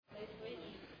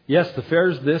Yes, the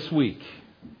fair's this week.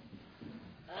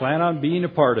 Plan on being a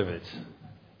part of it.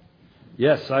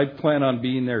 Yes, I plan on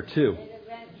being there too.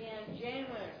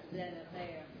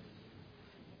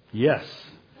 Yes.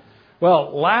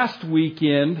 Well, last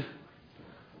weekend,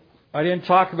 I didn't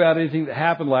talk about anything that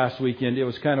happened last weekend. It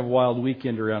was kind of a wild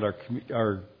weekend around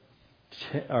our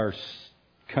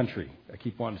country. I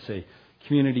keep wanting to say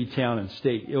community, town, and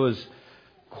state. It was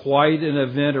quite an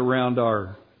event around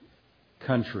our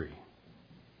country.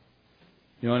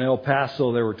 You know, in El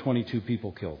Paso, there were 22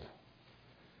 people killed.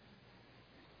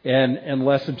 And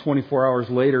less than 24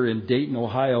 hours later in Dayton,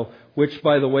 Ohio, which,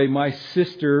 by the way, my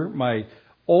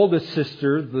oldest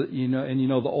sister,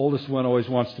 the oldest one always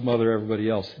wants to mother everybody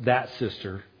else. That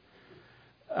sister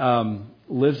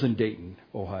lives in Dayton,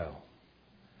 Ohio.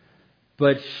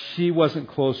 But she wasn't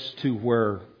close to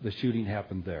where the shooting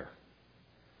happened there.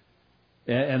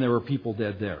 And there were people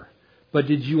dead there. But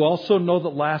did you also know that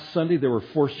last Sunday there were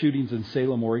 4 shootings in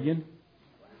Salem, Oregon?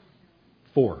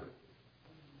 4.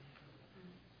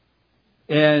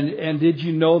 And did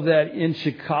you know that in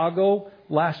Chicago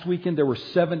last weekend there were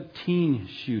 17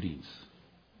 shootings?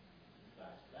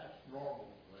 That's normal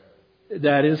there.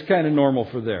 That is kind of normal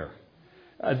for there.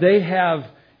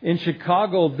 In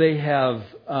Chicago, they have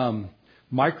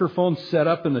microphones set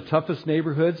up in the toughest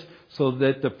neighborhoods so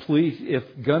that the police, if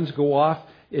guns go off,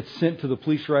 it's sent to the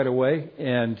police right away.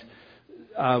 And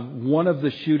one of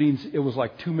the shootings, it was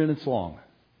like 2 minutes long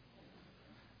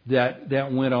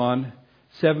that went on.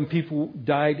 7 people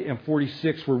died and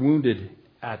 46 were wounded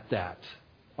at that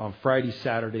on Friday,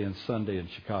 Saturday, and Sunday in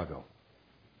Chicago.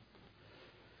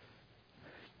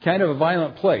 Kind of a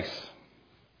violent place.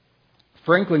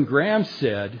 Franklin Graham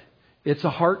said it's a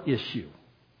heart issue.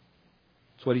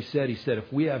 That's what he said. He said, if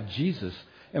we have Jesus,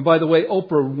 and by the way,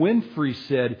 Oprah Winfrey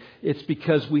said it's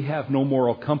because we have no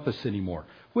moral compass anymore,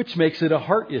 which makes it a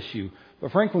heart issue.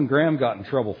 But Franklin Graham got in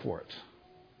trouble for it,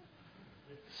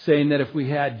 saying that if we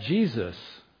had Jesus,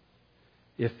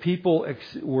 if people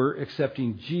were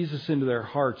accepting Jesus into their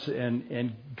hearts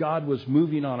and God was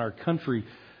moving on our country,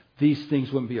 these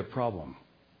things wouldn't be a problem.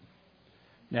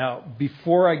 Now,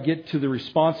 before I get to the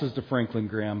responses to Franklin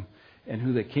Graham and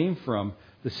who they came from,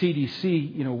 the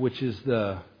CDC, which is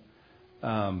the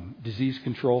Disease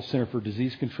Control, Center for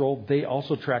Disease Control, they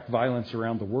also track violence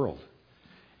around the world.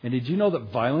 And did you know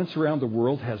that violence around the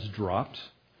world has dropped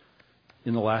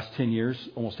in the last 10 years?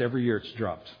 Almost every year it's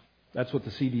dropped. That's what the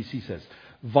CDC says.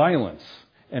 Violence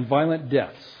and violent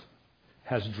deaths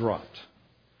has dropped.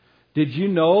 Did you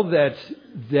know that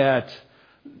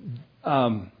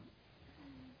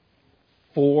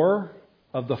 4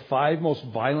 of the 5 most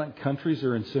violent countries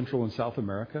are in Central and South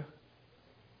America?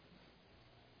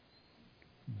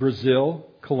 Brazil,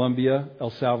 Colombia,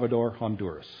 El Salvador,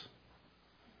 Honduras.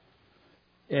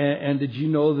 And did you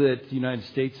know that the United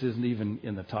States isn't even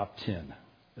in the top 10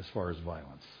 as far as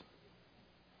violence?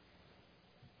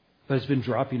 But it's been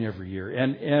dropping every year.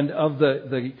 And of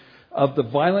the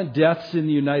violent deaths in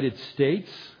the United States,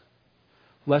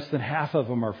 less than half of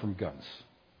them are from guns.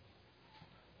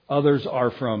 Others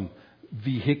are from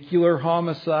vehicular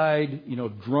homicide,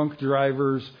 drunk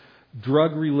drivers,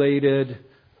 drug-related,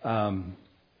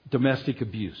 domestic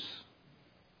abuse,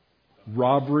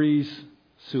 robberies,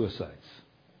 suicides.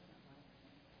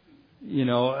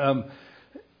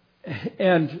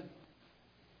 And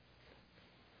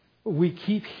we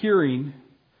keep hearing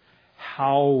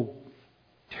how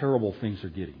terrible things are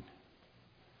getting.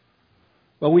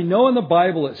 But we know in the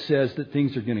Bible it says that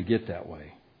things are going to get that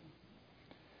way.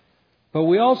 But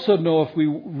we also know if we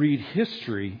read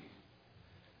history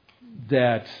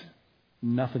that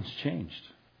nothing's changed.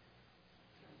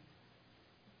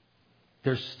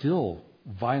 There's still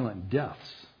violent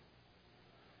deaths.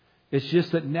 It's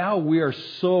just that now we are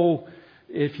so,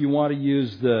 if you want to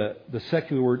use the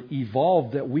secular word,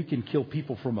 evolved, that we can kill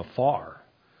people from afar.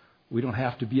 We don't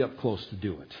have to be up close to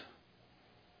do it.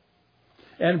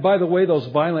 And by the way, those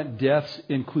violent deaths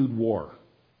include war.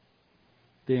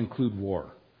 They include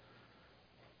war.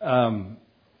 And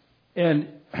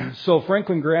so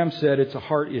Franklin Graham said it's a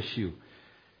heart issue.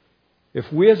 If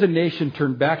we as a nation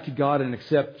turn back to God and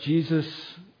accept Jesus,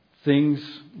 things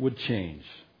would change.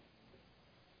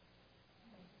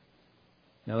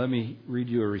 Now let me read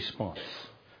you a response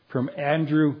from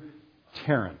Andrew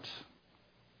Tarrant,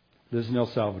 lives in El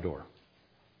Salvador.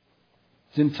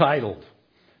 It's entitled,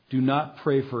 "Do not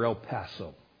pray for El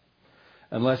Paso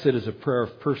unless it is a prayer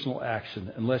of personal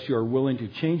action. Unless you are willing to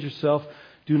change yourself,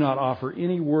 do not offer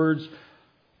any words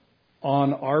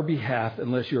on our behalf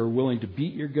unless you are willing to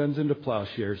beat your guns into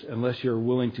plowshares, unless you are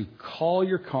willing to call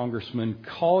your congressman,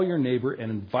 call your neighbor, and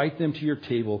invite them to your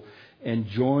table and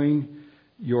join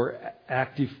your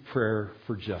active prayer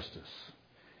for justice.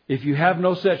 If you have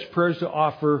no such prayers to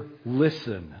offer,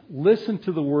 listen. Listen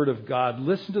to the Word of God.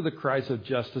 Listen to the cries of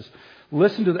justice.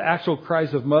 Listen to the actual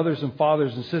cries of mothers and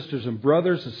fathers and sisters and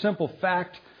brothers. The simple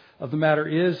fact of the matter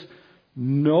is,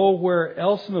 nowhere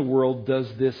else in the world does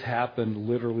this happen.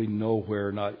 Literally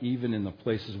nowhere, not even in the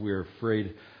places we are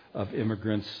afraid of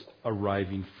immigrants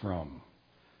arriving from.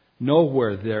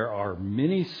 Nowhere. There are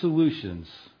many solutions,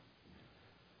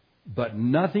 but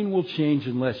nothing will change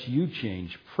unless you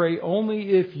change. Pray only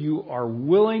if you are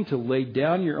willing to lay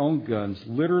down your own guns,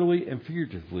 literally and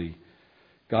figuratively.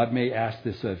 God may ask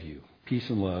this of you. Peace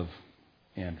and love,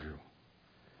 Andrew.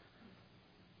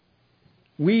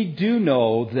 We do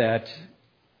know that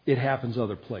it happens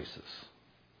other places.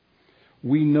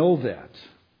 We know that.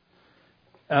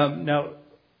 Now,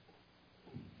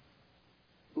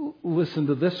 listen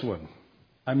to this one.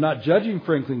 I'm not judging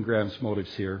Franklin Graham's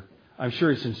motives here. I'm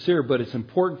sure he's sincere, but it's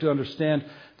important to understand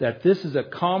that this is a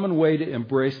common way to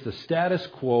embrace the status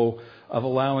quo of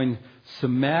allowing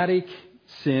somatic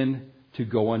sin to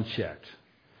go unchecked.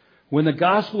 When the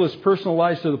gospel is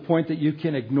personalized to the point that you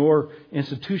can ignore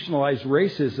institutionalized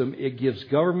racism, it gives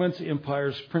governments,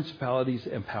 empires, principalities,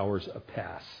 and powers a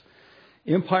pass.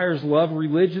 Empires love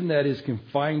religion that is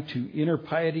confined to inner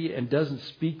piety and doesn't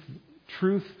speak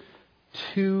truth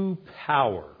to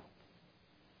power.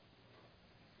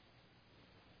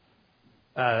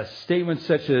 Statements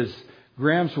such as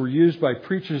Graham's were used by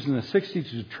preachers in the 60s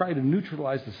to try to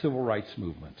neutralize the civil rights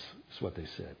movement, is what they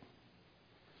said.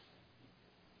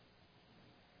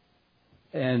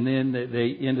 And then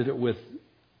they ended it with,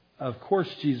 of course,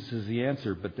 Jesus is the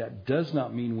answer, but that does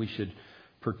not mean we should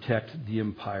protect the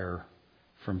empire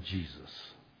from Jesus.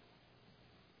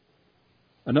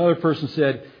 Another person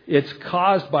said, it's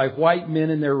caused by white men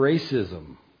and their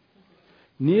racism.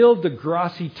 Neil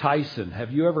deGrasse Tyson,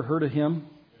 have you ever heard of him?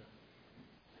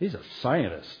 He's a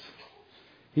scientist.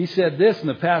 He said this: in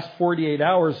the past 48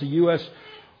 hours, the U.S.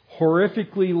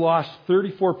 horrifically lost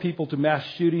 34 people to mass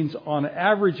shootings on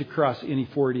average across any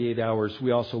 48 hours.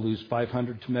 We also lose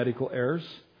 500 to medical errors,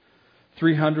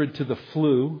 300 to the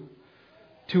flu,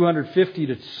 250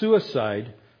 to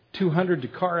suicide, 200 to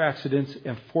car accidents,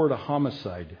 and 4 to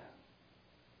homicide.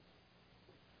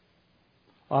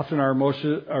 Often our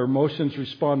emotions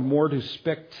respond more to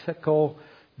spectacle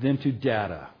than to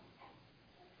data.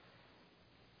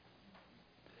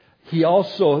 He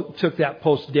also took that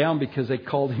post down because they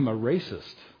called him a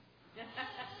racist.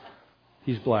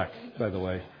 He's black, by the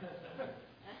way.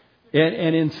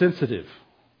 And insensitive.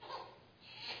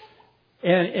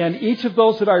 And each of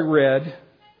those that I read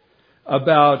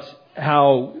about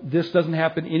how this doesn't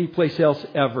happen anyplace else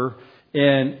ever,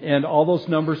 and all those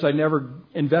numbers I never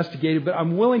investigated, but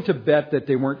I'm willing to bet that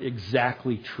they weren't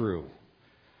exactly true.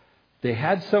 They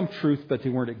had some truth, but they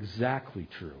weren't exactly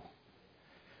true.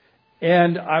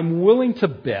 And I'm willing to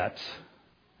bet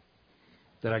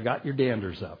that I got your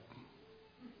danders up.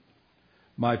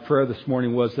 My prayer this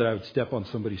morning was that I would step on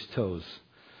somebody's toes.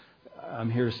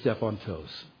 I'm here to step on toes.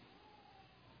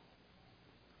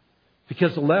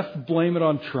 Because the left blame it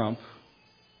on Trump,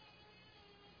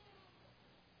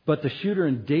 but the shooter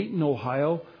in Dayton,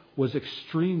 Ohio, was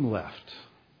extreme left.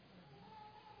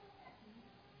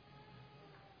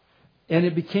 And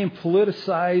it became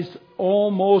politicized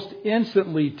almost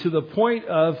instantly to the point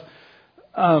of,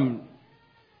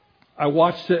 I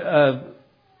watched a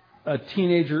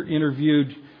teenager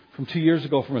interviewed from 2 years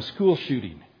ago from a school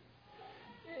shooting.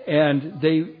 And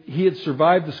he had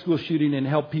survived the school shooting and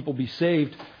helped people be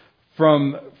saved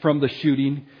from the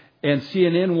shooting. And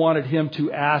CNN wanted him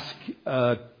to ask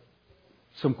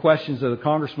some questions of the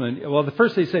congressman. Well, the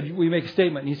first they said, we make a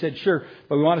statement. And he said, sure,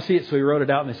 but we want to see it. So he wrote it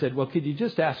out and they said, well, could you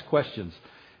just ask questions?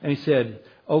 And he said,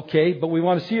 okay, but we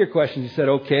want to see your questions. He said,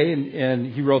 okay.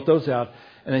 And he wrote those out.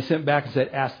 And they sent back and said,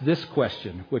 ask this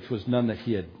question, which was none that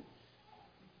he had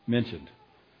mentioned.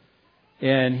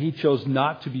 And he chose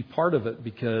not to be part of it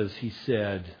because he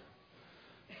said,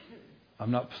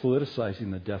 I'm not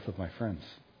politicizing the death of my friends.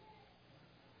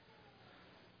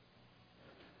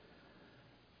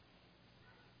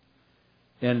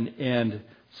 And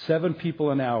 7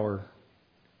 people an hour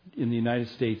in the United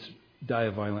States die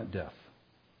a violent death.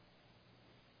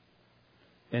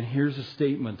 And here's a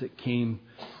statement that came,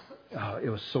 it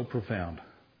was so profound.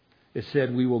 It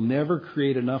said, we will never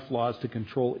create enough laws to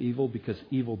control evil because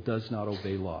evil does not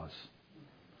obey laws.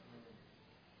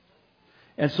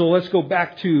 And so let's go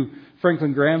back to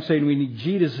Franklin Graham saying we need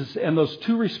Jesus. And those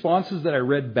 2 responses that I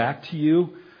read back to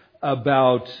you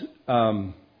about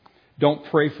don't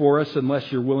pray for us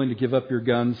unless you're willing to give up your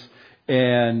guns.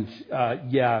 And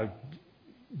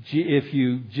If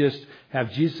you just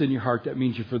have Jesus in your heart, that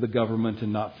means you're for the government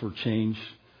and not for change.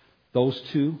 Those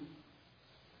two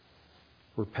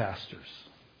were pastors.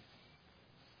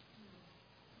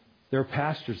 There are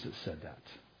pastors that said that.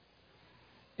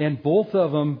 And both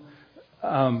of them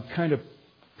kind of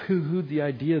poo-hooed the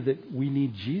idea that we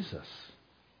need Jesus.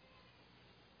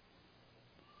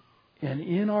 And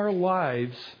in our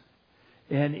lives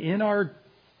and in our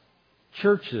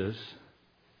churches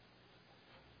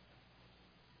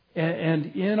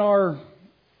and in our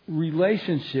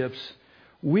relationships,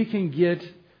 we can get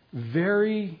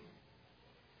very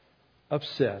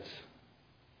upset.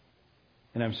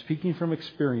 And I'm speaking from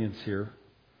experience here.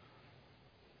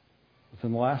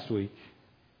 Within the last week,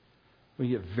 we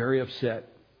get very upset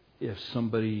if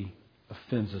somebody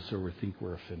offends us or we think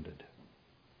we're offended.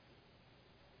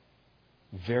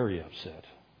 Very upset.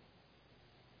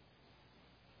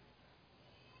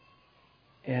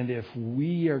 And if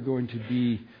we are going to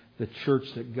be the church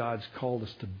that God's called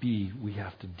us to be, we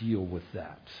have to deal with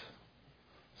that.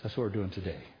 So that's what we're doing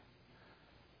today.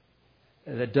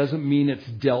 And that doesn't mean it's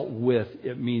dealt with.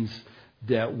 It means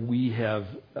that we have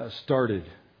started.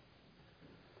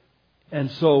 And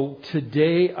so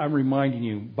today I'm reminding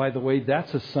you, by the way,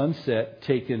 that's a sunset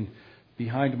taken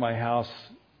behind my house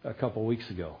a couple weeks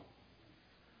ago.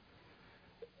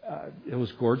 It was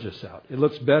gorgeous out. It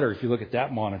looks better if you look at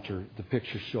that monitor. The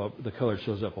pictures show up, the color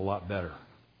shows up a lot better.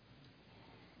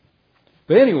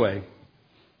 But anyway,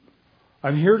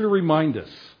 I'm here to remind us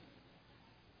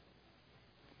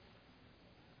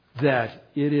that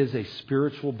it is a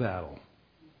spiritual battle.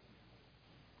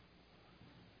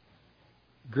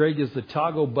 Greg, is the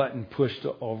toggle button pushed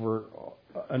over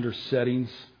under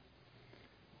settings?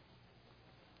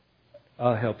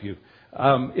 I'll help you.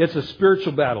 It's a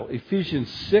spiritual battle. Ephesians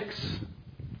 6,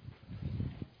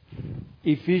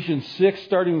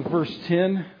 starting with verse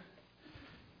 10.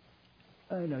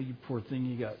 I know, you poor thing,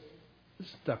 you got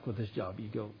stuck with this job. You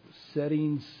go,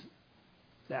 settings,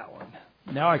 that one.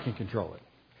 Now I can control it.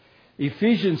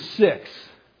 Ephesians 6,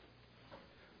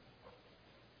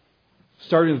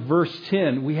 starting with verse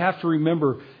 10, we have to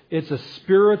remember it's a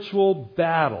spiritual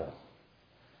battle.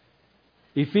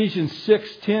 Ephesians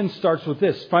 6:10 starts with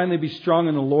this: finally be strong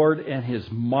in the Lord and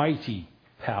His mighty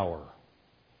power.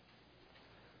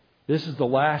 This is the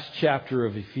last chapter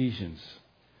of Ephesians.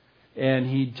 And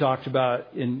he talked about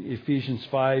in Ephesians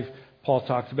 5, Paul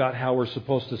talked about how we're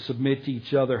supposed to submit to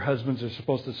each other. Husbands are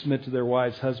supposed to submit to their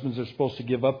wives. Husbands are supposed to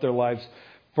give up their lives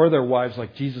for their wives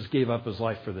like Jesus gave up His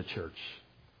life for the church.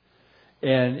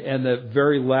 And the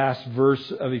very last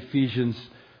verse of Ephesians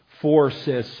 4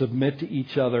 says, submit to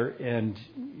each other. And,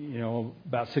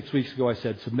 about 6 weeks ago I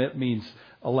said, submit means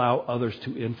allow others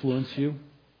to influence you.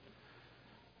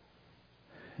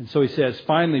 And so he says,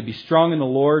 finally, be strong in the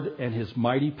Lord and His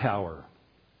mighty power.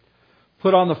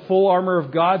 Put on the full armor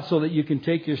of God so that you can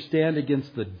take your stand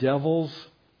against the devil's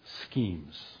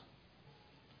schemes.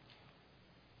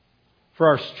 For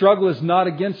our struggle is not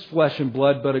against flesh and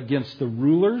blood, but against the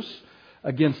rulers,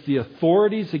 against the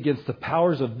authorities, against the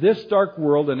powers of this dark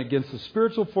world, and against the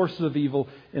spiritual forces of evil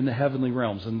in the heavenly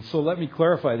realms. And so let me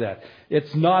clarify that.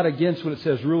 It's not against, when it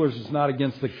says rulers, it's not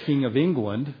against the King of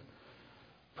England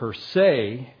per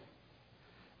se.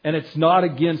 And it's not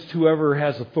against whoever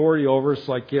has authority over us,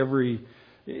 like every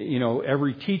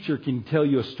teacher can tell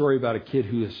you a story about a kid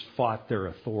who has fought their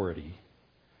authority.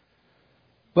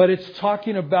 But it's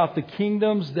talking about the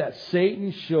kingdoms that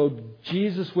Satan showed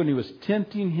Jesus when he was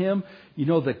tempting him.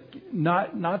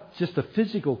 Not just the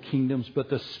physical kingdoms,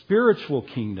 but the spiritual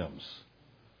kingdoms.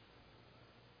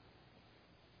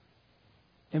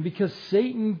 And because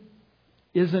Satan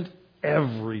isn't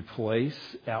every place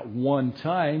at one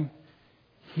time,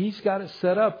 he's got it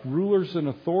set up. Rulers and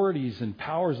authorities and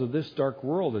powers of this dark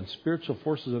world and spiritual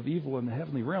forces of evil in the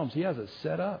heavenly realms. He has it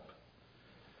set up.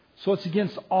 So it's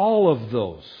against all of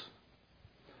those.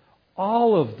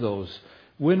 All of those.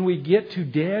 When we get to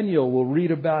Daniel, we'll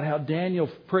read about how Daniel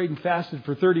prayed and fasted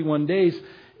for 31 days.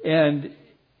 And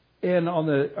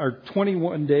on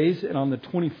 21 days. And on the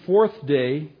 24th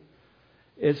day,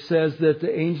 it says that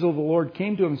the angel of the Lord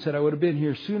came to him and said, I would have been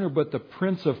here sooner, but the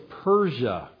prince of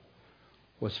Persia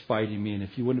was fighting me. And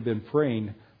if you wouldn't have been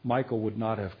praying, Michael would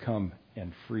not have come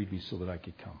and freed me so that I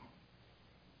could come.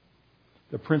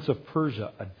 The prince of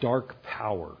Persia, a dark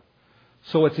power.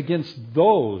 So it's against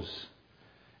those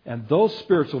and those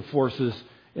spiritual forces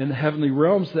in the heavenly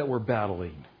realms that we're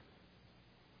battling.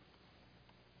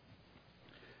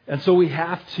 And so we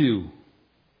have to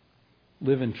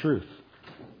live in truth.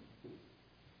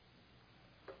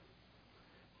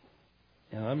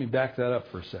 And let me back that up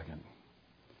for a second.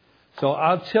 So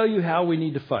I'll tell you how we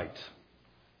need to fight.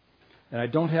 And I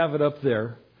don't have it up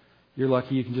there. You're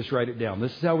lucky you can just write it down.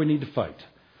 This is how we need to fight.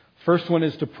 First one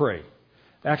is to pray.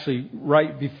 Actually,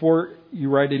 right before you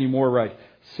write any more, write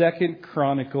 2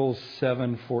 Chronicles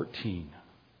 7:14.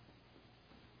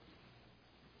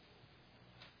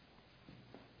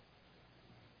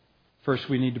 First,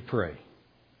 we need to pray.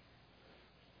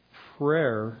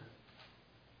 Prayer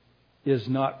is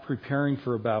not preparing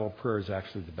for a battle. Prayer is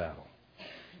actually the battle.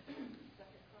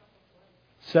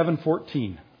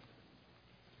 7:14.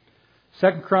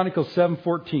 2 Chronicles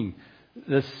 7:14.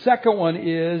 The second one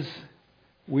is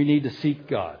we need to seek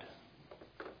God.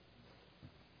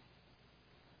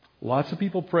 Lots of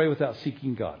people pray without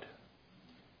seeking God.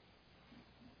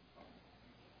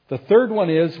 The third one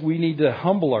is we need to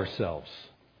humble ourselves.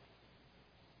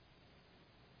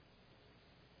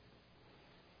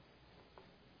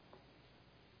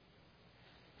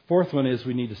 Fourth one is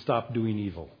we need to stop doing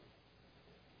evil.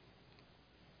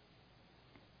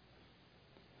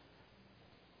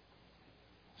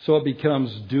 So it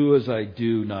becomes do as I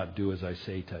do, not do as I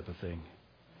say type of thing.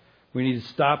 We need to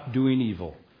stop doing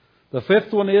evil. The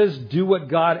fifth one is do what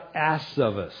God asks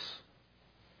of us.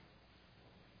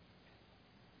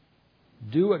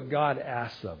 Do what God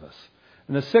asks of us.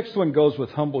 And the sixth one goes with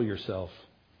humble yourself.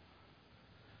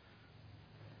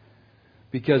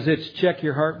 Because it's check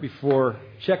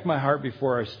my heart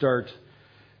before I start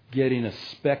getting a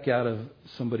speck out of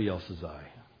somebody else's eye.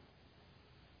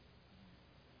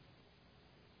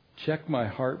 Check my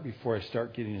heart before I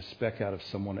start getting a speck out of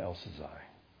someone else's eye.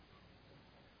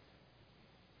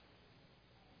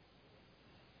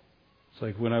 It's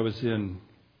like when I was in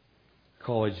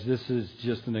college, this is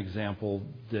just an example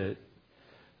that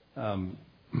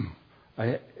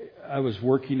I was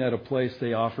working at a place,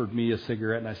 they offered me a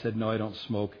cigarette, and I said, no, I don't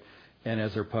smoke. And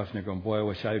as they're puffing, they're going, boy, I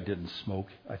wish I didn't smoke.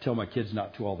 I tell my kids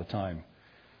not to all the time.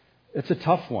 It's a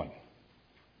tough one.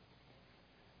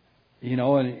 You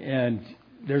know, and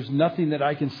there's nothing that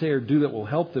I can say or do that will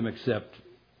help them except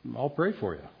I'll pray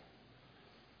for you.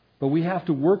 But we have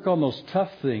to work on those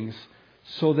tough things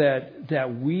so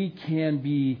that we can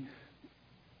be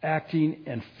acting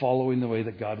and following the way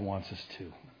that God wants us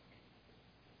to.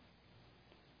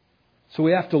 So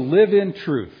we have to live in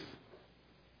truth.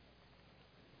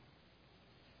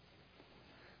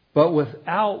 But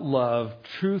without love,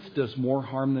 truth does more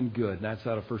harm than good. And that's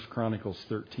out of 1 Chronicles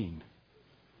 13.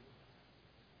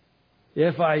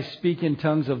 If I speak in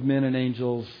tongues of men and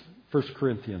angels, 1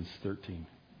 Corinthians 13.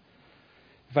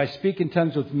 If I speak in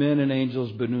tongues with men and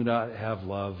angels but do not have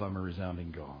love, I'm a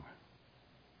resounding gong.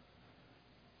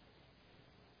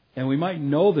 And we might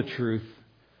know the truth,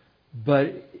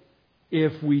 but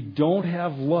if we don't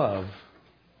have love,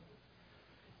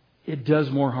 it does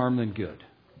more harm than good.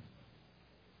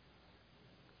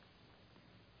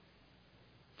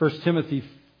 1 Timothy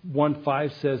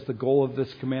 1:5 says the goal of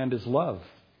this command is love.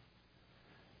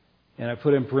 And I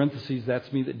put in parentheses,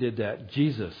 that's me that did that.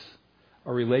 Jesus,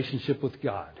 a relationship with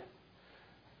God.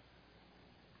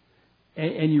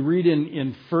 And you read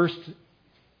in 1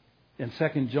 and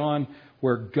 2 John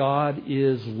where God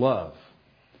is love.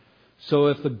 So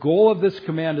if the goal of this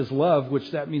command is love,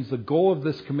 which that means the goal of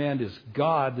this command is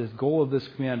God, the goal of this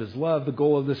command is love, the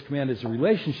goal of this command is a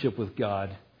relationship with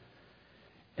God,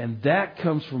 and that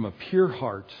comes from a pure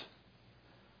heart,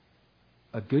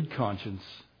 a good conscience,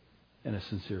 and a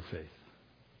sincere faith.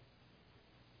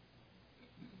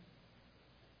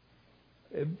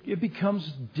 It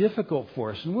becomes difficult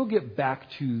for us, and we'll get back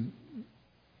to,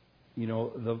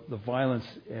 the violence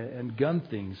and gun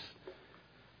things.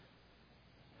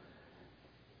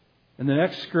 And the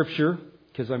next scripture,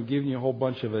 because I'm giving you a whole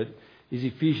bunch of it, is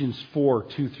Ephesians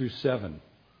 4:2-7.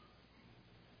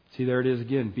 See, there it is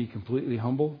again. Be completely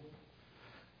humble.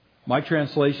 My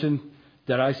translation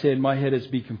that I say in my head is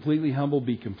be completely humble,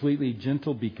 be completely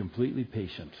gentle, be completely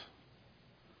patient.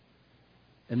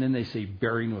 And then they say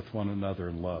bearing with one another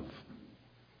in love.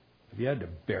 Have you had to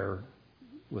bear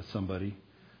with somebody?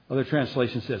 Other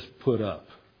translation says put up.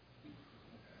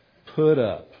 Put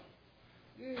up.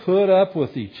 Put up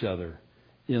with each other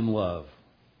in love.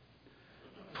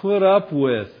 Put up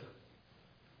with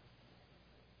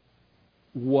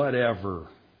whatever.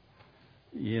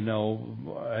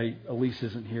 Elise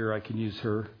isn't here. I can use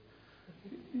her.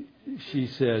 She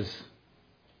says,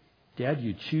 Dad,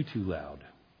 you chew too loud.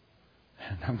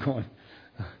 And I'm going,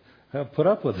 I'll put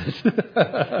up with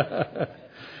it.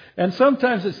 And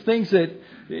sometimes it's things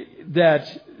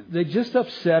that they just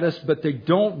upset us, but they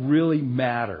don't really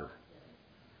matter.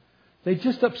 They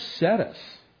just upset us.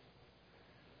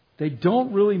 They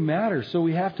don't really matter. So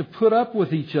we have to put up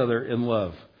with each other in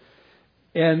love.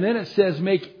 And then it says,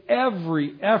 make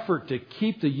every effort to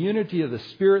keep the unity of the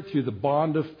Spirit through the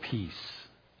bond of peace.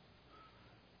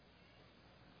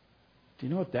 Do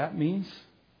you know what that means?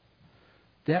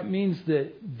 That means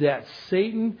that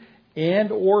Satan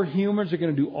and or humans are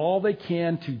going to do all they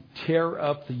can to tear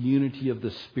up the unity of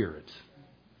the Spirit.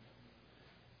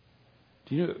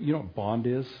 Do you know what bond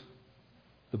is?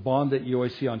 The bond that you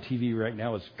always see on TV right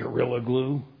now is Gorilla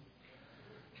Glue.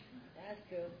 That's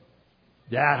good.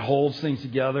 That holds things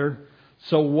together.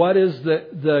 So what is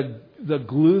the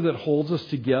glue that holds us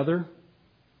together?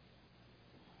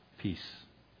 Peace.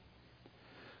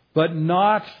 But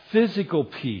not physical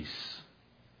peace,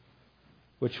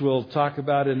 which we'll talk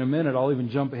about in a minute. I'll even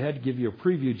jump ahead to give you a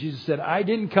preview. Jesus said, I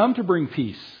didn't come to bring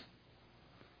peace.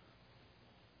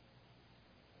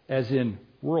 As in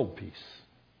world peace.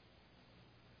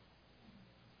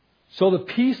 So the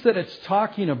peace that it's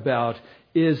talking about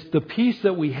is the peace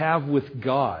that we have with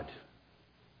God.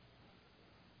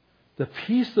 The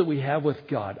peace that we have with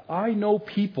God. I know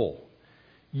people.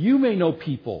 You may know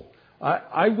people.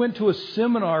 I went to a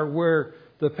seminar where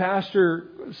the pastor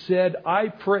said, I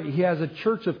pray. He has a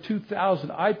church of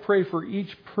 2,000. I pray for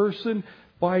each person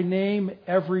by name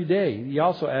every day. He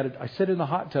also added, I sit in the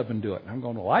hot tub and do it. And I'm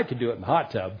going, well, I could do it in the hot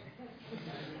tub.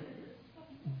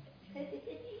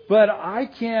 But I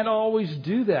can't always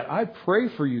do that. I pray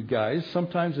for you guys.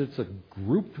 Sometimes it's a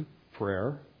group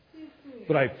prayer.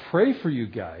 But I pray for you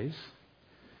guys.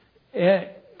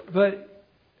 But,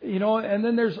 and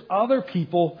then there's other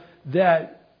people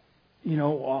that,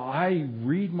 I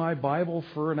read my Bible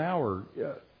for an hour.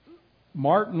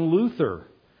 Martin Luther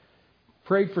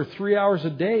prayed for 3 hours a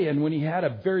day. And when he had a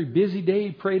very busy day,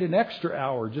 he prayed an extra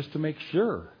hour just to make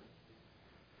sure.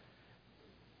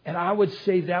 And I would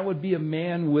say that would be a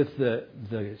man with the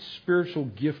spiritual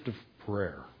gift of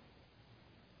prayer.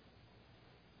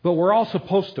 But we're all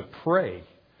supposed to pray.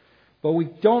 But we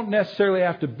don't necessarily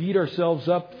have to beat ourselves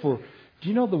up for... Do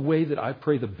you know the way that I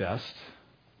pray the best?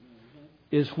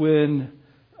 Is when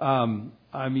I'm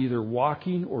either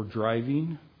walking or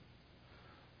driving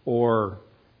or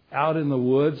out in the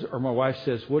woods, or my wife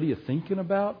says, what are you thinking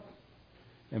about?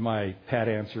 And my pat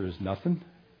answer is nothing.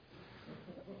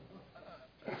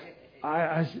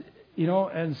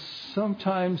 And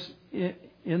sometimes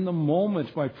in the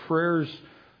moment, my prayers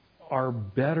are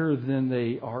better than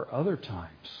they are other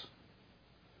times.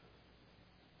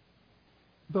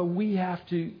 But we have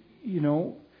to,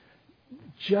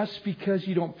 just because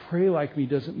you don't pray like me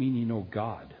doesn't mean you know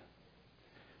God.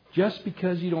 Just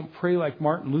because you don't pray like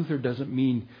Martin Luther doesn't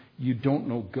mean you don't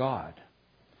know God.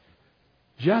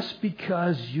 Just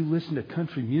because you listen to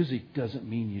country music doesn't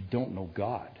mean you don't know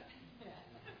God.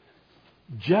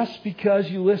 Just because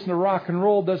you listen to rock and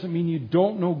roll doesn't mean you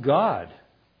don't know God.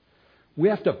 We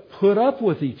have to put up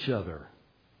with each other.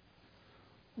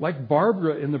 Like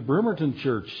Barbara in the Bremerton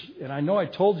church, and I know I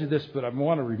told you this, but I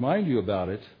want to remind you about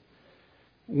it.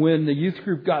 When the youth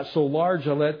group got so large,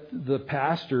 I let the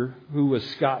pastor, who was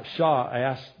Scott Shaw, I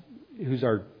asked, who's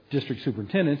our district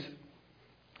superintendent,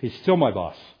 he's still my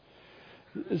boss.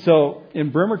 So in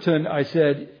Bremerton, I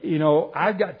said,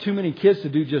 I've got too many kids to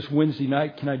do just Wednesday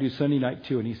night. Can I do Sunday night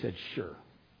too? And he said, sure.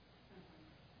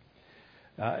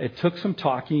 It took some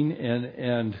talking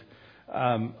and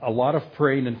a lot of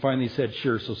praying, and finally said,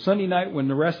 sure. So Sunday night, when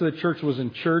the rest of the church was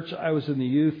in church, I was in the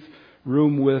youth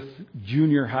room with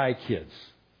junior high kids.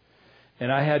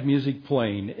 And I had music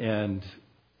playing, and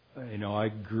I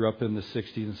grew up in the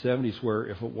 60s and 70s where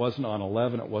if it wasn't on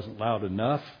 11, it wasn't loud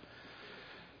enough.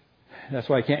 That's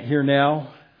why I can't hear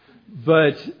now.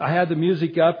 But I had the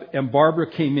music up, and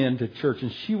Barbara came into church,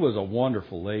 and she was a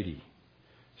wonderful lady.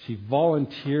 She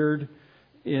volunteered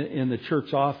in the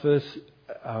church office.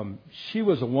 She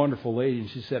was a wonderful lady, and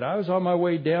she said, I was on my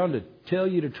way down to tell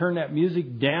you to turn that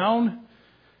music down,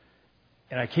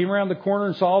 and I came around the corner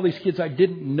and saw all these kids I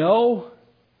didn't know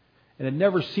and had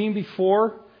never seen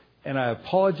before, and I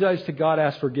apologized to God,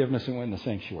 asked forgiveness, and went in the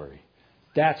sanctuary.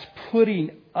 That's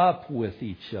putting up with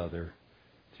each other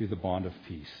through the bond of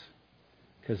peace.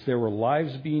 Because there were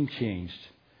lives being changed.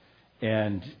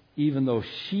 And even though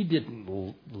she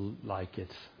didn't like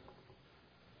it,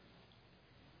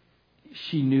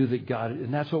 she knew that God...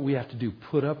 And that's what we have to do,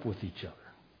 put up with each other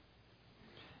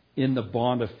in the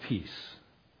bond of peace.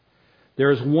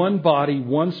 There is one body,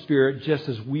 one Spirit, just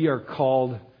as we are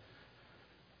called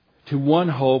to one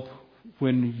hope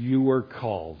when you were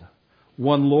called.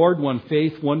 One Lord, one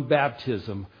faith, one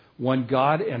baptism, one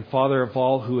God and Father of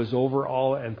all, who is over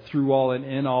all and through all and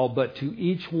in all. But to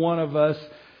each one of us,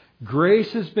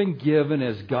 grace has been given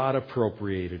as God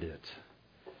appropriated it.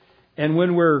 And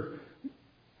when we're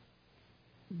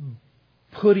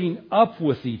putting up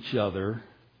with each other,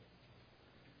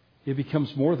 it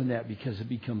becomes more than that because it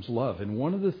becomes love. And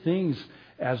one of the things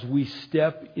as we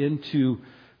step into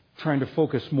trying to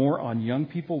focus more on young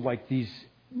people, like these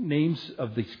names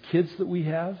of these kids that we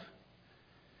have,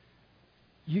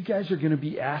 you guys are going to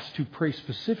be asked to pray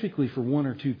specifically for 1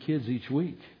 or 2 kids each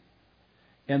week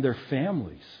and their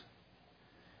families.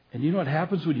 And you know what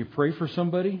happens when you pray for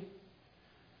somebody?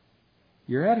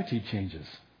 Your attitude changes.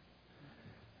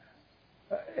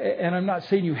 And I'm not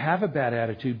saying you have a bad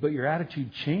attitude, but your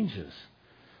attitude changes.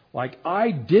 Like,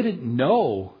 I didn't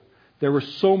know there were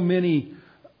so many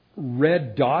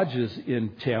red Dodges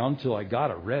in town till I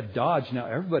got a red Dodge. Now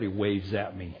everybody waves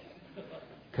at me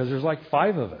because there's like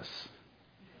 5 of us.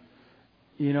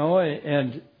 You know,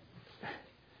 and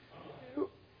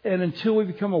until we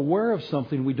become aware of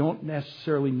something, we don't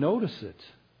necessarily notice it.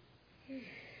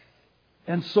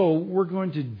 And so we're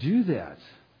going to do that.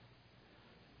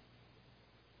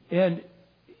 And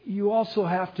you also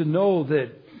have to know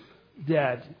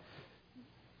that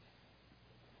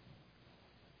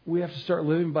we have to start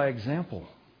living by example,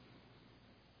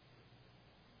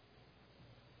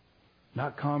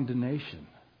 not condemnation.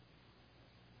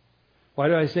 Why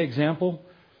do I say example?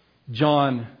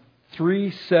 John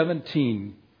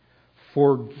 3:17,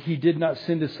 for he did not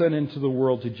send his Son into the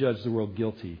world to judge the world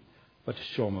guilty, but to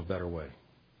show him a better way.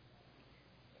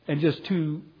 And just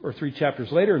 2 or 3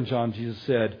 chapters later in John, Jesus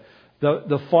said,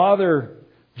 the Father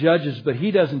judges, but he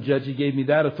doesn't judge. He gave me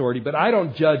that authority, but I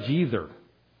don't judge either.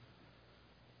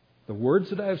 The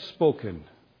words that I have spoken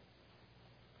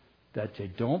that they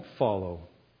don't follow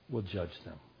will judge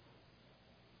them.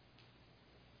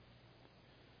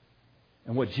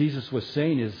 And what Jesus was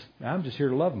saying is, I'm just here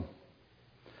to love them.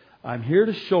 I'm here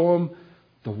to show them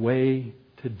the way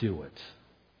to do it.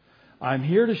 I'm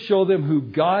here to show them who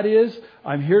God is.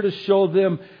 I'm here to show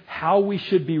them how we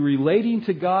should be relating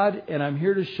to God. And I'm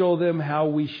here to show them how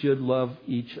we should love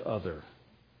each other.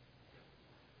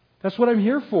 That's what I'm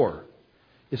here for.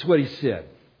 It's what he said.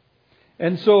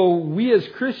 And so we as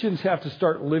Christians have to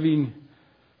start living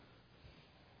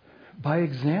by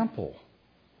example.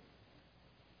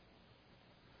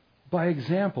 By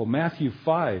example. Matthew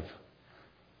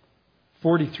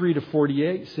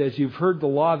 5:43-48 says, you've heard the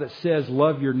law that says,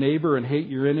 love your neighbor and hate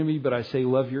your enemy, but I say,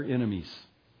 love your enemies.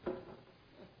 Do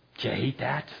you hate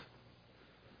that?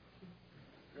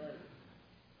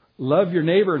 Love your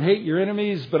neighbor and hate your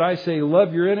enemies, but I say,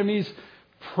 love your enemies.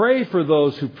 Pray for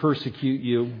those who persecute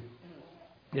you.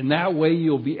 In that way,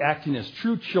 you'll be acting as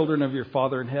true children of your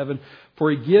Father in heaven, for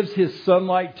he gives his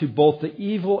sunlight to both the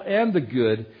evil and the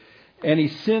good, and he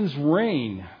sends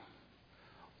rain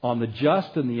on the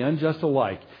just and the unjust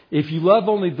alike. If you love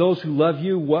only those who love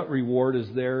you, what reward is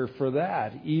there for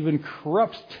that? Even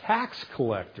corrupt tax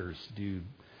collectors do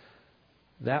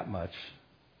that much.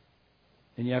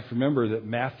 And you have to remember that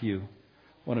Matthew,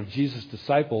 one of Jesus'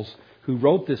 disciples who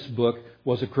wrote this book,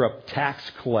 was a corrupt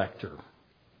tax collector.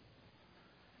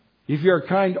 If you are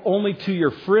kind only to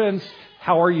your friends,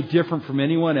 how are you different from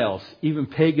anyone else? Even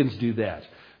pagans do that.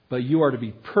 But you are to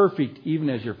be perfect even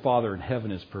as your Father in heaven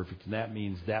is perfect. And that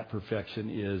means that perfection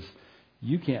is,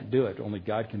 you can't do it. Only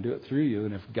God can do it through you.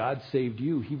 And if God saved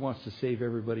you, he wants to save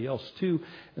everybody else too.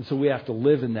 And so we have to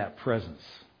live in that presence.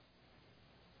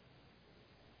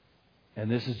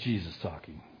 And this is Jesus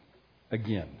talking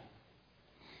again.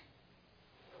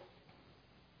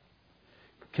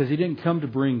 Because he didn't come to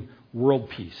bring world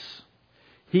peace.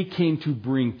 He came to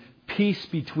bring peace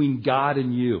between God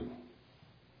and you.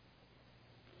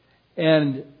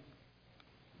 And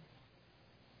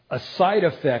a side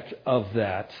effect of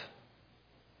that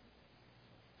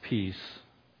peace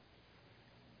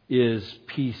is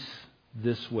peace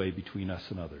this way between us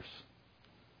and others.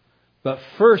 But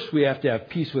first we have to have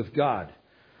peace with God.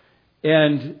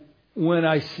 And when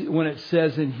it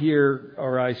says in here,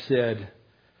 or I said,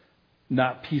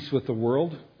 not peace with the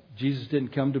world, Jesus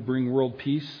didn't come to bring world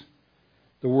peace.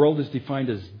 The world is defined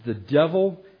as the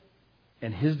devil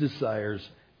and his desires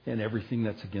and everything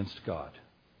that's against God,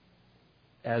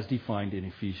 as defined in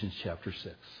Ephesians chapter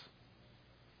 6.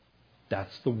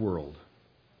 That's the world.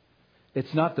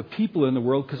 It's not the people in the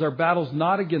world, because our battle's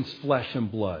not against flesh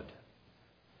and blood.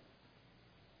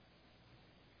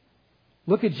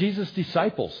 Look at Jesus'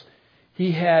 disciples.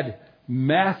 He had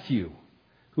Matthew,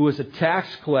 who was a tax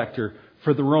collector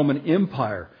for the Roman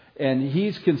Empire. And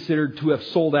he's considered to have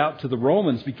sold out to the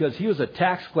Romans because he was a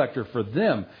tax collector for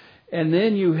them. And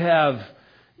then you have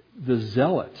the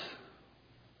zealot.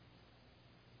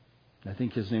 I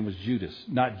think his name was Judas.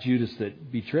 Not Judas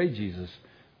that betrayed Jesus,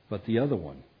 but the other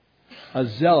one. A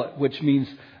zealot, which means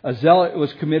a zealot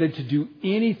was committed to do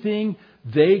anything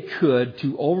they could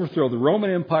to overthrow the Roman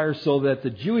Empire so that the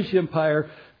Jewish Empire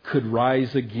could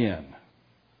rise again.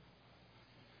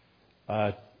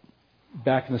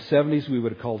 Back in the 70s, we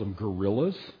would have called them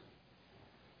guerrillas.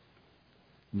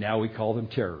 Now we call them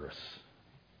terrorists.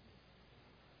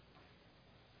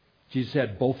 Jesus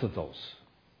had both of those.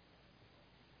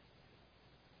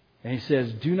 And he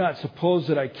says, do not suppose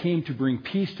that I came to bring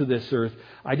peace to this earth.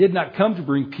 I did not come to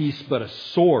bring peace, but a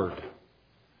sword.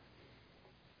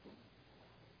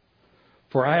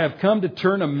 For I have come to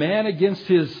turn a man against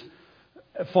his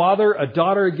father, a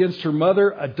daughter against her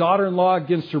mother, a daughter-in-law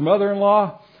against her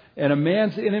mother-in-law, and a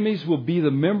man's enemies will be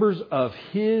the members of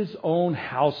his own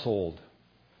household.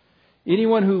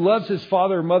 Anyone who loves his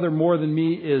father or mother more than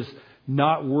me is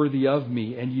not worthy of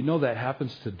me. And you know that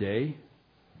happens today.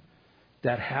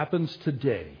 That happens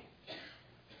today.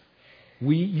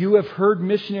 You have heard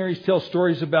missionaries tell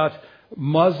stories about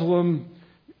Muslim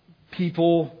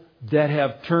people that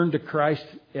have turned to Christ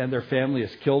and their family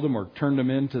has killed them or turned them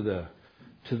into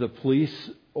the police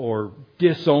or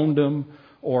disowned them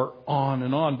or on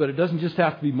and on. But it doesn't just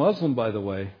have to be Muslim, by the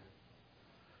way.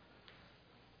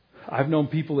 I've known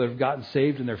people that have gotten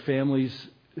saved and their families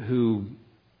who,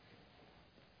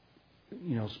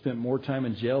 spent more time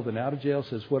in jail than out of jail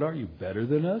says, what are you, better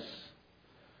than us?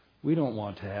 We don't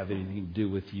want to have anything to do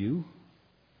with you.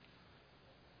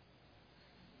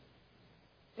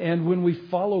 And when we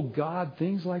follow God,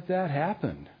 things like that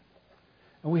happen.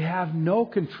 And we have no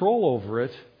control over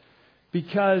it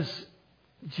because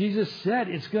Jesus said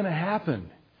it's going to happen.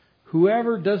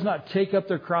 Whoever does not take up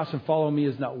their cross and follow me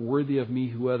is not worthy of me.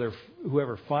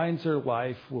 Whoever finds their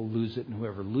life will lose it, and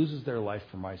whoever loses their life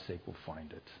for my sake will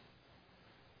find it.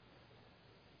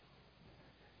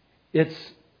 It's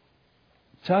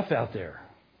tough out there.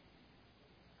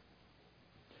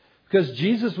 Because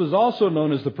Jesus was also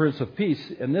known as the Prince of Peace,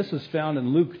 and this is found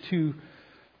in Luke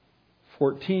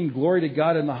 2:14. Glory to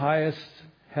God in the highest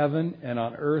heaven, and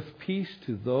on earth peace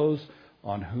to those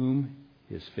on whom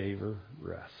His favor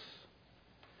rests.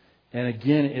 And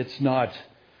again, it's not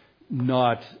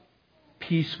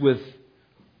peace with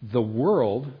the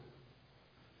world.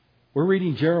 We're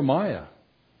reading Jeremiah.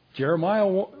 Jeremiah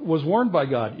was warned by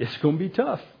God, it's going to be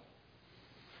tough.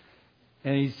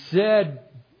 And he said,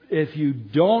 if you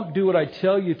don't do what I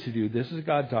tell you to do, this is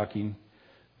God talking,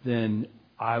 then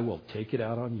I will take it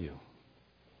out on you.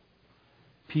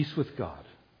 Peace with God.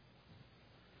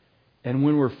 And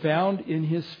when we're found in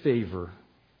His favor,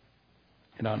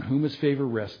 and on whom His favor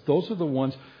rests, those are the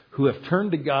ones who have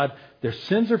turned to God. Their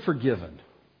sins are forgiven.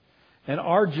 And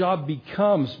our job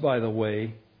becomes, by the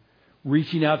way,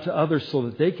 reaching out to others so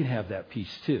that they can have that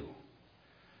peace too.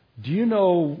 Do you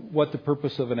know what the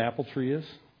purpose of an apple tree is?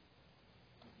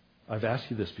 I've asked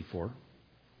you this before.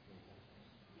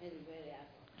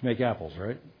 To make apples,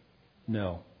 right?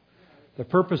 No. The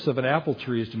purpose of an apple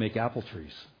tree is to make apple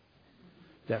trees.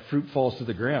 That fruit falls to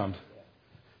the ground,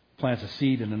 plants a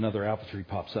seed, and another apple tree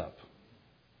pops up.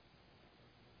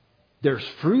 There's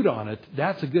fruit on it.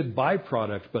 That's a good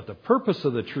byproduct, but the purpose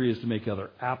of the tree is to make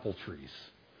other apple trees.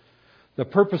 The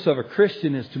purpose of a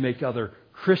Christian is to make other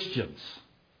Christians.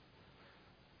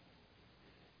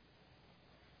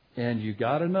 And you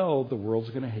got to know the world's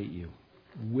going to hate you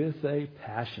with a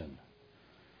passion.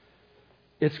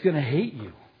 It's going to hate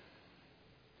you.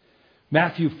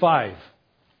 Matthew 5,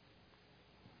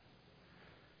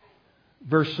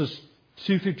 verses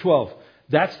 2 through 12.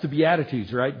 That's the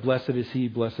Beatitudes, right? Blessed is he,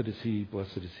 blessed is he,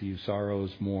 blessed is he who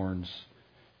sorrows, mourns.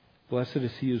 Blessed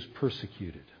is he who is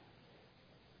persecuted.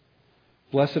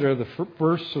 Blessed are the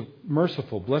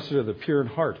merciful. Blessed are the pure in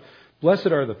heart. Blessed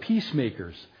are the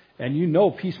peacemakers. And you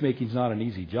know peacemaking is not an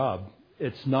easy job.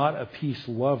 It's not a peace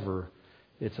lover.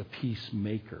 It's a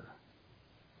peacemaker.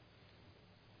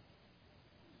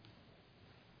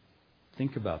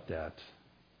 Think about that.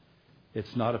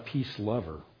 It's not a peace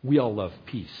lover. We all love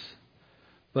peace.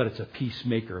 But it's a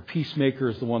peacemaker. A peacemaker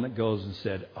is the one that goes and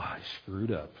said, I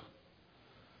screwed up.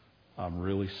 I'm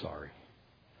really sorry.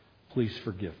 Please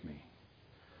forgive me.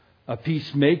 A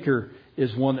peacemaker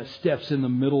is one that steps in the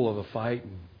middle of a fight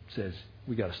and says,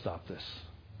 we got to stop this.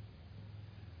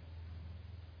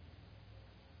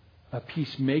 A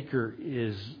peacemaker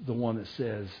is the one that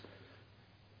says,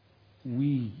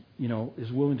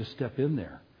 is willing to step in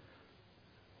there.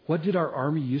 What did our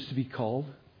army used to be called?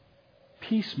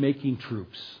 Peacemaking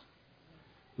troops.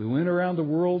 We went around the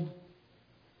world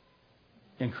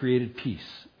and created peace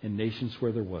in nations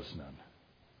where there was none.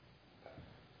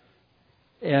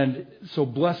 And so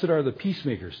blessed are the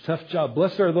peacemakers. Tough job.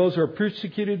 Blessed are those who are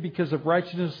persecuted because of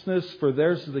righteousness, for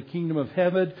theirs is the kingdom of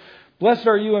heaven. Blessed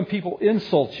are you when people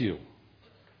insult you,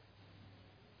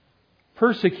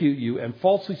 persecute you and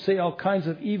falsely say all kinds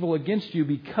of evil against you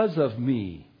because of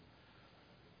me.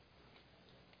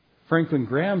 Franklin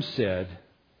Graham said,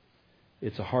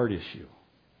 it's a heart issue.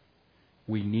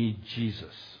 We need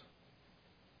Jesus.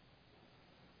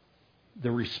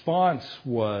 The response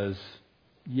was,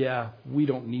 yeah, we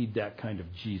don't need that kind of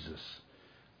Jesus.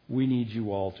 We need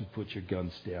you all to put your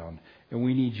guns down. And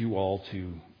we need you all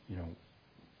to,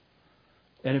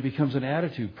 and it becomes an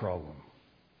attitude problem.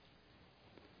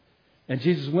 And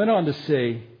Jesus went on to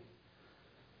say,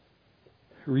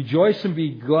 rejoice and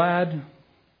be glad,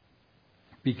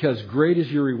 because great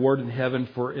is your reward in heaven,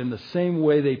 for in the same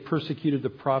way they persecuted the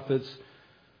prophets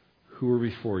who were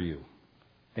before you.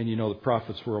 And the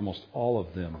prophets were almost all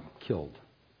of them killed.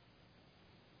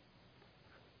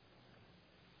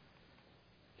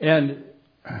 And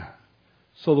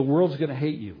so the world's going to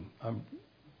hate you.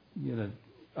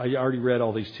 I already read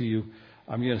all these to you.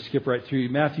 I'm going to skip right through.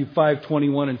 Matthew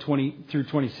 5:21 and 20 through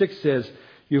 26 says,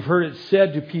 you've heard it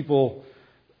said to people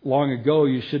long ago,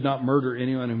 you should not murder.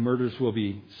 Anyone who murders will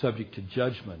be subject to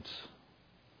judgment.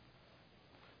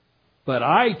 But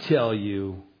I tell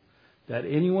you that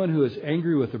anyone who is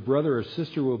angry with a brother or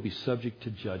sister will be subject to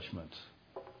judgment.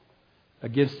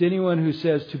 Against anyone who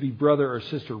says to be brother or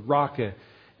sister, Raka,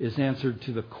 is answered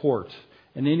to the court.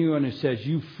 And anyone who says,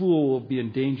 you fool, will be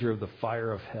in danger of the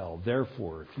fire of hell.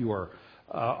 Therefore, if you are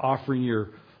offering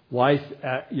your life,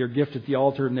 your gift at the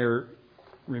altar, and there,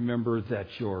 remember that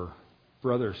your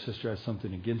brother or sister has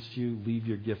something against you, leave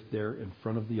your gift there in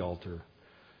front of the altar.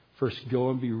 First,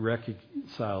 go and be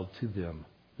reconciled to them,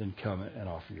 then come and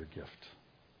offer your gift.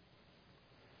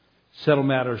 Settle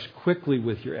matters quickly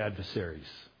with your adversaries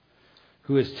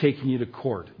who is taking you to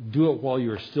court. Do it while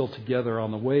you are still together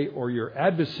on the way, or your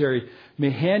adversary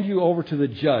may hand you over to the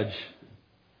judge,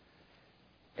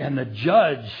 and the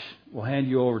judge will hand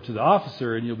you over to the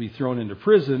officer, and you'll be thrown into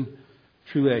prison.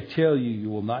 Truly, I tell you, you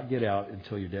will not get out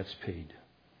until your debt's paid.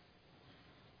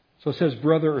 So it says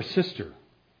brother or sister.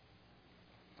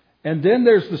 And then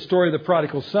there's the story of the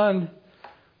prodigal son,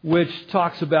 which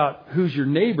talks about who's your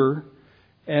neighbor.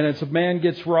 And as a man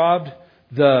gets robbed,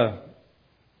 the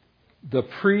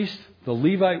priest, the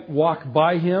Levite walk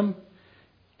by him,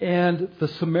 and the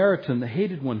Samaritan, the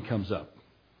hated one, comes up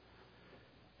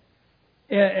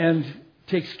and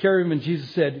takes care of him. And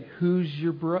Jesus said, who's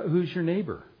your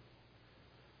neighbor?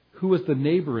 Who was the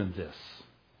neighbor in this?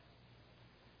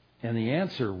 And the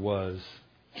answer was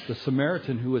the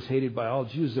Samaritan, who was hated by all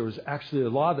Jews. There was actually a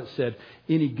law that said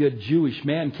any good Jewish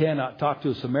man cannot talk to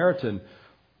a Samaritan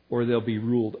or they'll be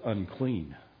ruled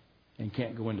unclean and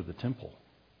can't go into the temple.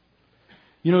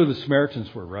 You know who the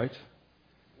Samaritans were, right?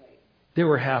 They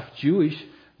were half Jewish.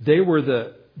 They were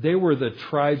the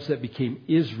tribes that became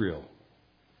Israel.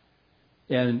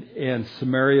 And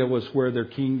Samaria was where their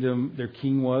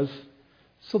king was.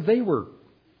 So they were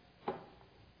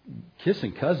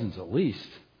kissing cousins at least.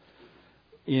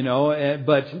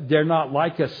 But they're not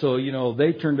like us, so,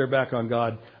 they turned their back on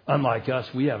God. Unlike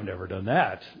us, we haven't ever done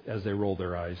that, as they rolled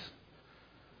their eyes.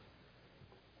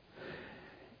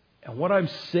 And what I'm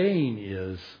saying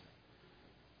is,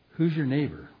 who's your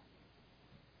neighbor?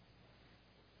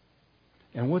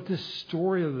 And what this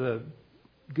story of the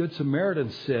Good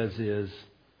Samaritan says is,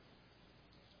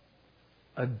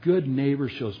 a good neighbor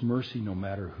shows mercy no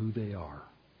matter who they are.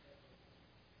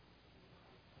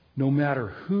 No matter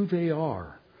who they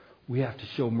are, we have to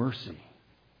show mercy.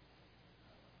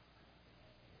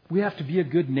 We have to be a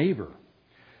good neighbor.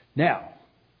 Now,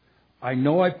 I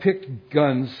know I picked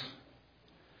guns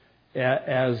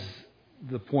as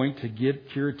the point to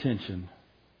get your attention.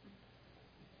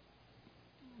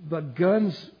 But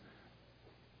guns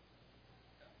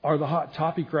are the hot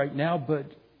topic right now,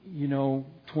 but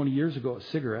 20 years ago it was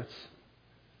cigarettes.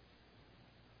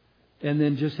 And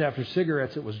then just after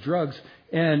cigarettes, it was drugs.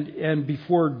 And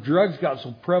before drugs got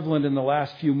so prevalent in the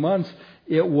last few months,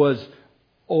 it was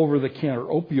over-the-counter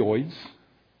opioids.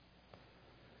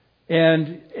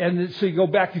 And so you go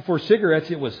back before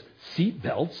cigarettes, it was seat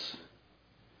belts.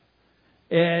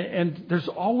 And there's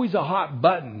always a hot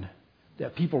button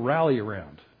that people rally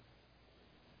around.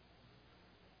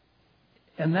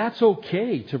 And that's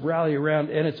okay to rally around,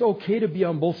 and it's okay to be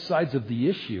on both sides of the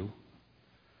issue.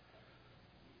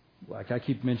 Like I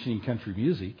keep mentioning country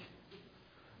music.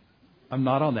 I'm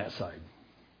not on that side.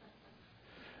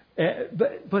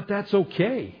 But that's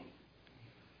okay.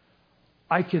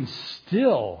 I can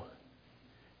still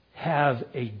have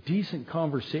a decent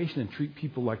conversation and treat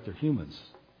people like they're humans.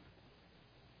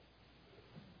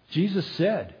 Jesus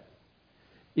said,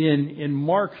 In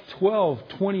Mark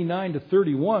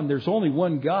 12:29-31, there's only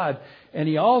one God. And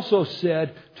He also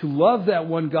said to love that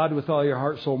one God with all your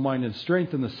heart, soul, mind, and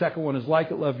strength. And the second one is like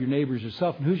it, love your neighbor as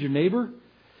yourself. And who's your neighbor?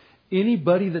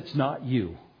 Anybody that's not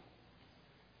you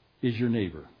is your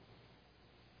neighbor.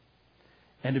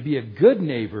 And to be a good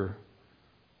neighbor,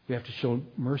 we have to show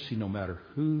mercy no matter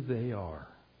who they are.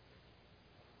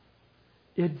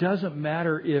 It doesn't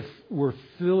matter if we're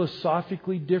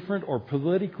philosophically different or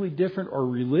politically different or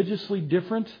religiously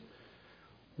different.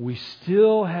 We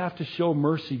still have to show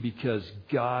mercy because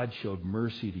God showed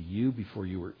mercy to you before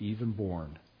you were even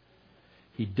born.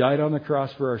 He died on the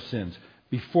cross for our sins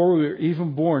before we were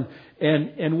even born.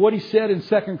 And what He said in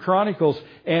 2 Chronicles,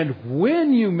 and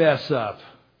when you mess up,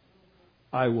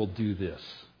 I will do this.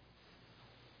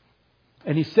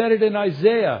 And He said it in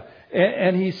Isaiah.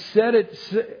 And He said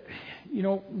it... You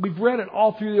know, we've read it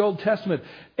all through the Old Testament.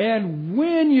 And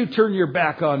when you turn your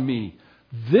back on me,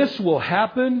 this will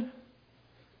happen,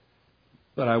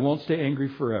 but I won't stay angry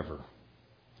forever.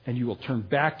 And you will turn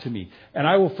back to me. And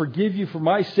I will forgive you for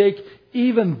my sake,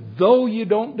 even though you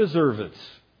don't deserve it.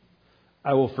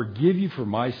 I will forgive you for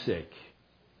my sake.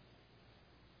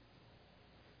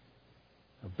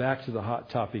 Now back to the hot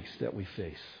topics that we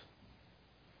face.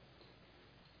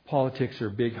 Politics are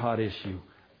a big, hot issue.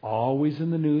 Always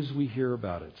in the news we hear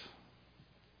about it.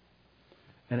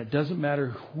 And it doesn't matter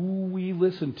who we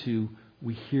listen to,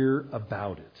 we hear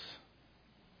about it.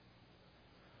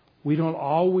 We don't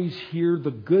always hear the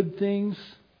good things,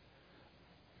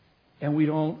 and we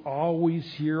don't always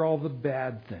hear all the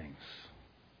bad things.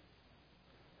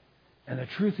 And the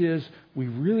truth is, we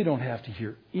really don't have to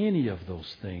hear any of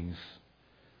those things.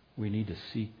 We need to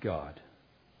seek God.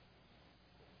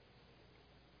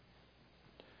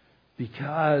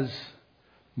 Because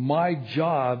my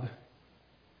job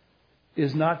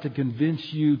is not to convince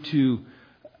you to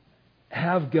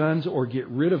have guns or get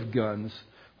rid of guns.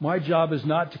 My job is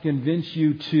not to convince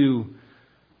you to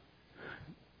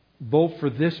vote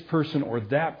for this person or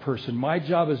that person. My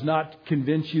job is not to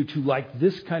convince you to like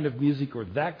this kind of music or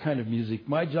that kind of music.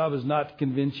 My job is not to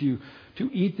convince you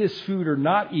to eat this food or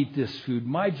not eat this food.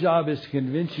 My job is to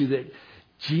convince you that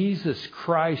Jesus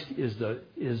Christ is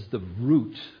the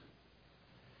root.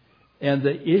 And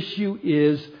the issue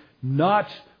is not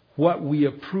what we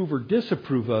approve or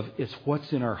disapprove of, it's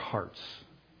what's in our hearts.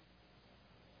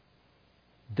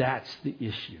 That's the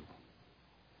issue.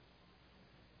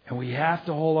 And we have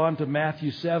to hold on to Matthew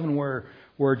 7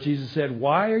 where Jesus said,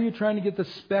 why are you trying to get the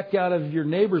speck out of your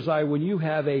neighbor's eye when you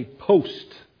have a post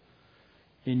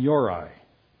in your eye?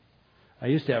 I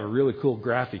used to have a really cool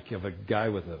graphic of a guy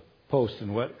with a post,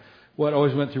 and what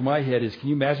always went through my head is, can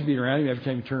you imagine being around him every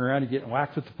time you turn around and getting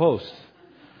whacked with the post?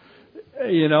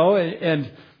 You know,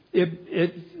 and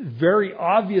it's very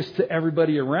obvious to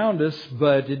everybody around us,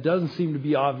 but it doesn't seem to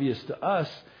be obvious to us.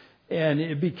 And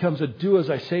it becomes a do as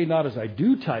I say, not as I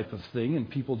do type of thing, and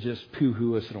people just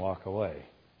poo-hoo us and walk away.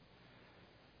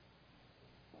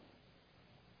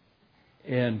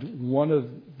 And one of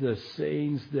the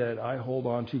sayings that I hold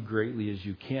on to greatly is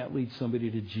you can't lead somebody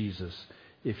to Jesus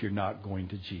if you're not going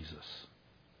to Jesus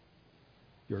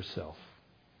yourself.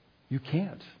 You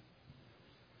can't.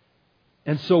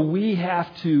 And so we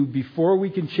have to, before we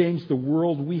can change the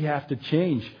world, we have to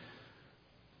change.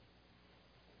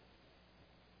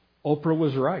 Oprah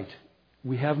was right.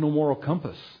 We have no moral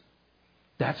compass.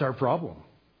 That's our problem.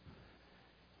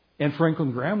 And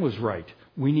Franklin Graham was right.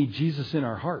 We need Jesus in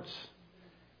our hearts.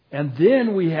 And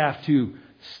then we have to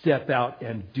step out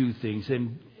and do things.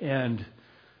 And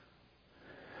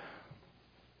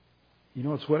you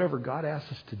know, it's whatever God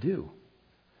asks us to do.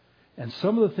 And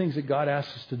some of the things that God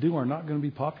asks us to do are not going to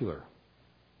be popular.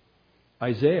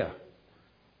 Isaiah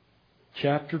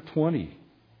chapter 20.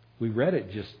 We read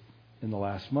it just in the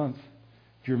last month.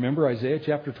 Do you remember Isaiah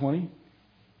chapter 20?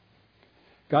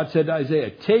 God said to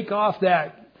Isaiah, take off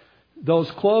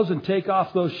those clothes and take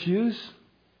off those shoes.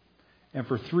 And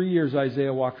for 3 years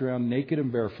Isaiah walked around naked and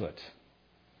barefoot.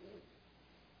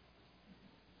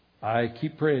 I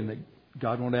keep praying that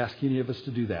God won't ask any of us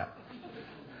to do that.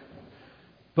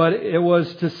 But it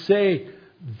was to say,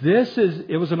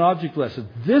 it was an object lesson.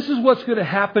 This is what's going to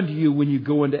happen to you when you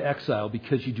go into exile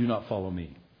because you do not follow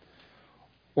me.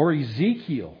 Or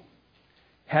Ezekiel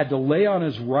had to lay on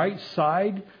his right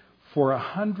side for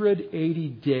 180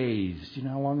 days. Do you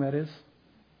know how long that is?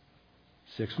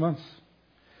 6 months.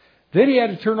 Then he had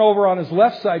to turn over on his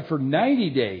left side for 90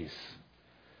 days.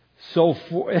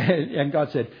 And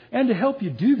God said, and to help you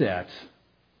do that,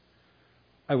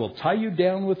 I will tie you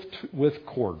down with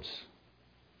cords.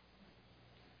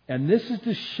 And this is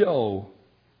to show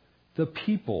the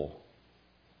people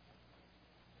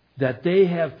that they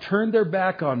have turned their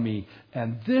back on me,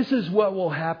 and this is what will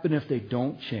happen if they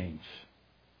don't change.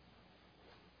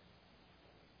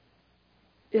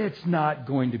 It's not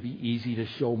going to be easy to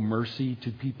show mercy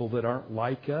to people that aren't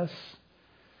like us.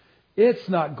 It's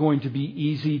not going to be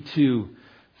easy to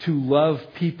love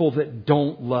people that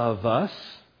don't love us.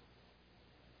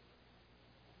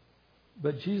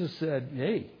 But Jesus said,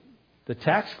 hey, the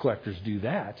tax collectors do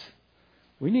that.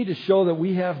 We need to show that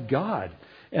we have God.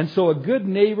 And so a good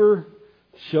neighbor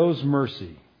shows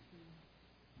mercy.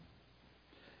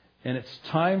 And it's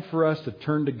time for us to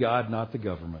turn to God, not the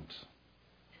government.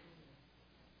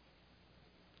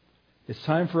 It's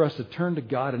time for us to turn to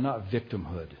God and not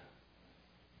victimhood.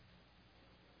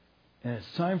 And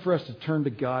it's time for us to turn to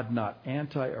God, not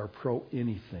anti or pro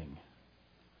anything,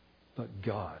 but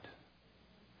God.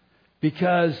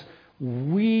 Because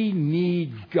we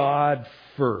need God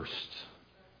first.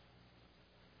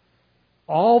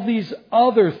 All these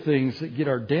other things that get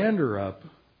our dander up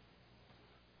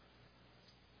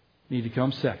need to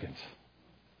come second.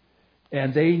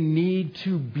 And they need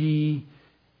to be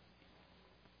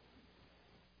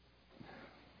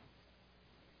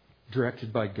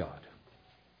directed by God.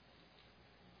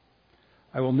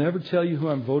 I will never tell you who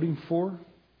I'm voting for,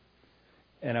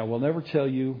 and I will never tell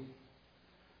you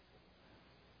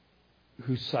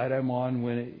whose side I'm on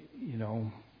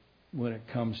when it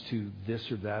comes to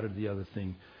this or that or the other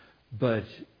thing. But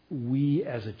we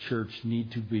as a church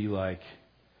need to be like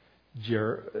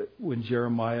when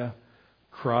Jeremiah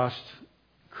crossed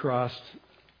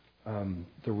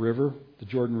the river, the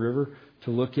Jordan River,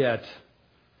 to look at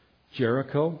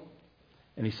Jericho.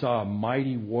 And he saw a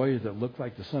mighty warrior that looked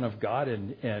like the Son of God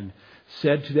and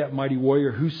said to that mighty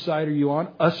warrior, whose side are you on?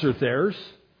 Us or theirs?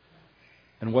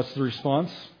 And what's the response?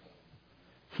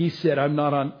 He said, I'm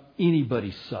not on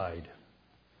anybody's side.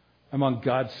 I'm on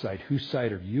God's side. Whose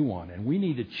side are you on? And we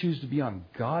need to choose to be on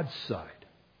God's side.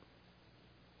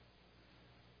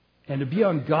 And to be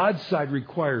on God's side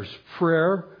requires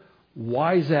prayer,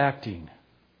 wise acting,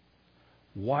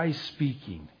 wise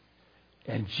speaking,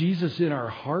 and Jesus in our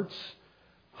hearts.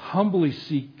 Humbly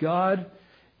seek God,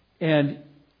 and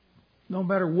no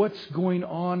matter what's going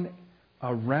on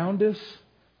around us,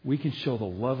 we can show the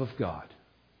love of God.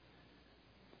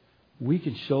 We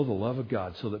can show the love of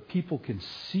God so that people can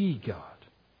see God.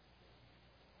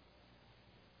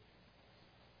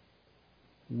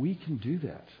 We can do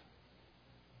that.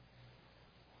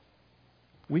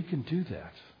 We can do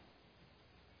that.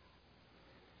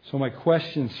 So my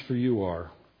questions for you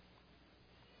are,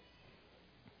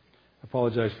 I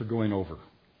apologize for going over.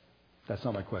 That's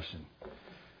not my question.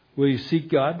 Will you seek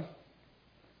God?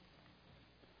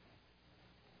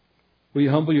 Will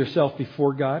you humble yourself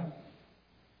before God?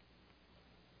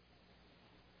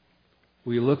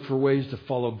 Will you look for ways to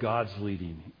follow God's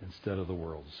leading instead of the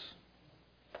world's?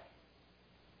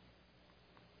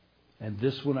 And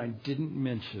this one I didn't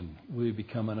mention. Will you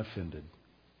become unoffended?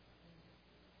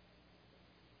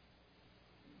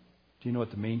 Do you know what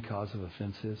the main cause of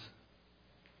offense is?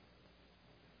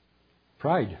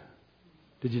 Pride.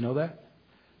 Did you know that?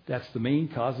 That's the main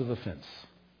cause of offense.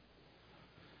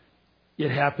 It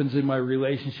happens in my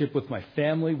relationship with my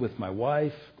family, with my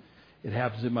wife. It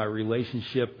happens in my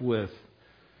relationship with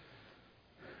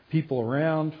people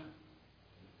around.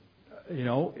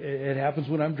 It happens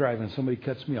when I'm driving and somebody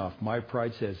cuts me off. My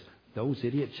pride says, those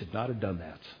idiots should not have done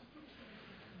that.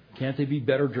 Can't they be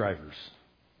better drivers?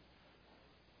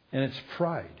 And it's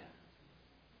pride.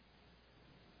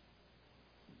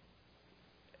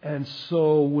 And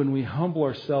so when we humble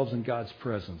ourselves in God's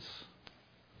presence,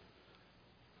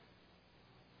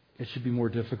 it should be more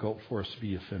difficult for us to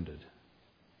be offended.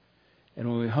 And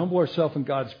when we humble ourselves in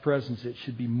God's presence, it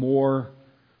should be more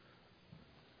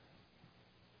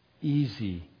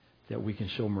easy that we can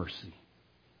show mercy.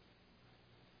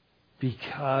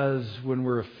 Because when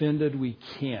we're offended, we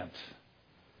can't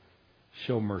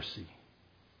show mercy.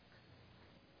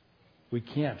 We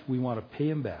can't. We want to pay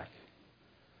him back.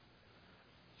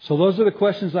 So those are the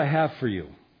questions I have for you.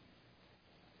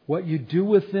 What you do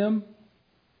with them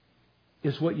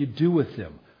is what you do with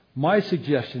them. My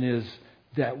suggestion is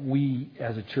that we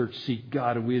as a church seek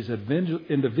God, and we as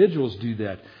individuals do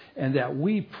that, and that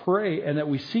we pray and that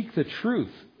we seek the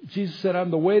truth. Jesus said,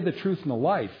 I'm the way, the truth, and the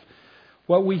life.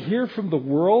 What we hear from the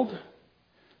world,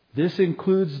 this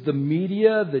includes the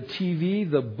media, the TV,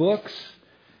 the books,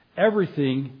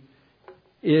 everything,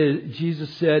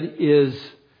 Jesus said, is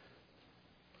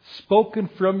spoken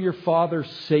from your father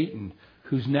Satan,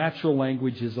 whose natural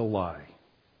language is a lie.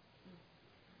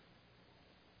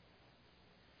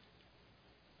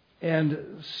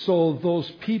 And so those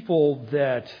people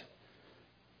that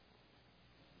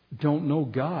don't know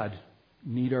God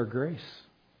need our grace.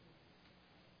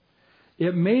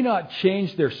 It may not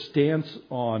change their stance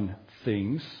on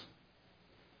things.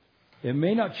 It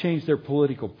may not change their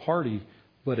political party,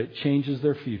 but it changes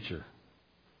their future.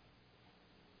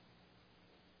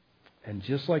 And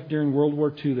just like during World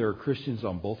War II, there are Christians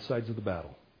on both sides of the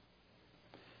battle.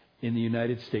 In the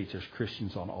United States, there's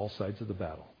Christians on all sides of the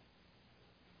battle.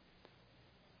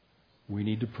 We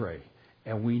need to pray.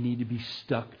 And we need to be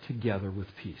stuck together with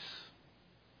peace.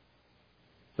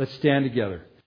 Let's stand together.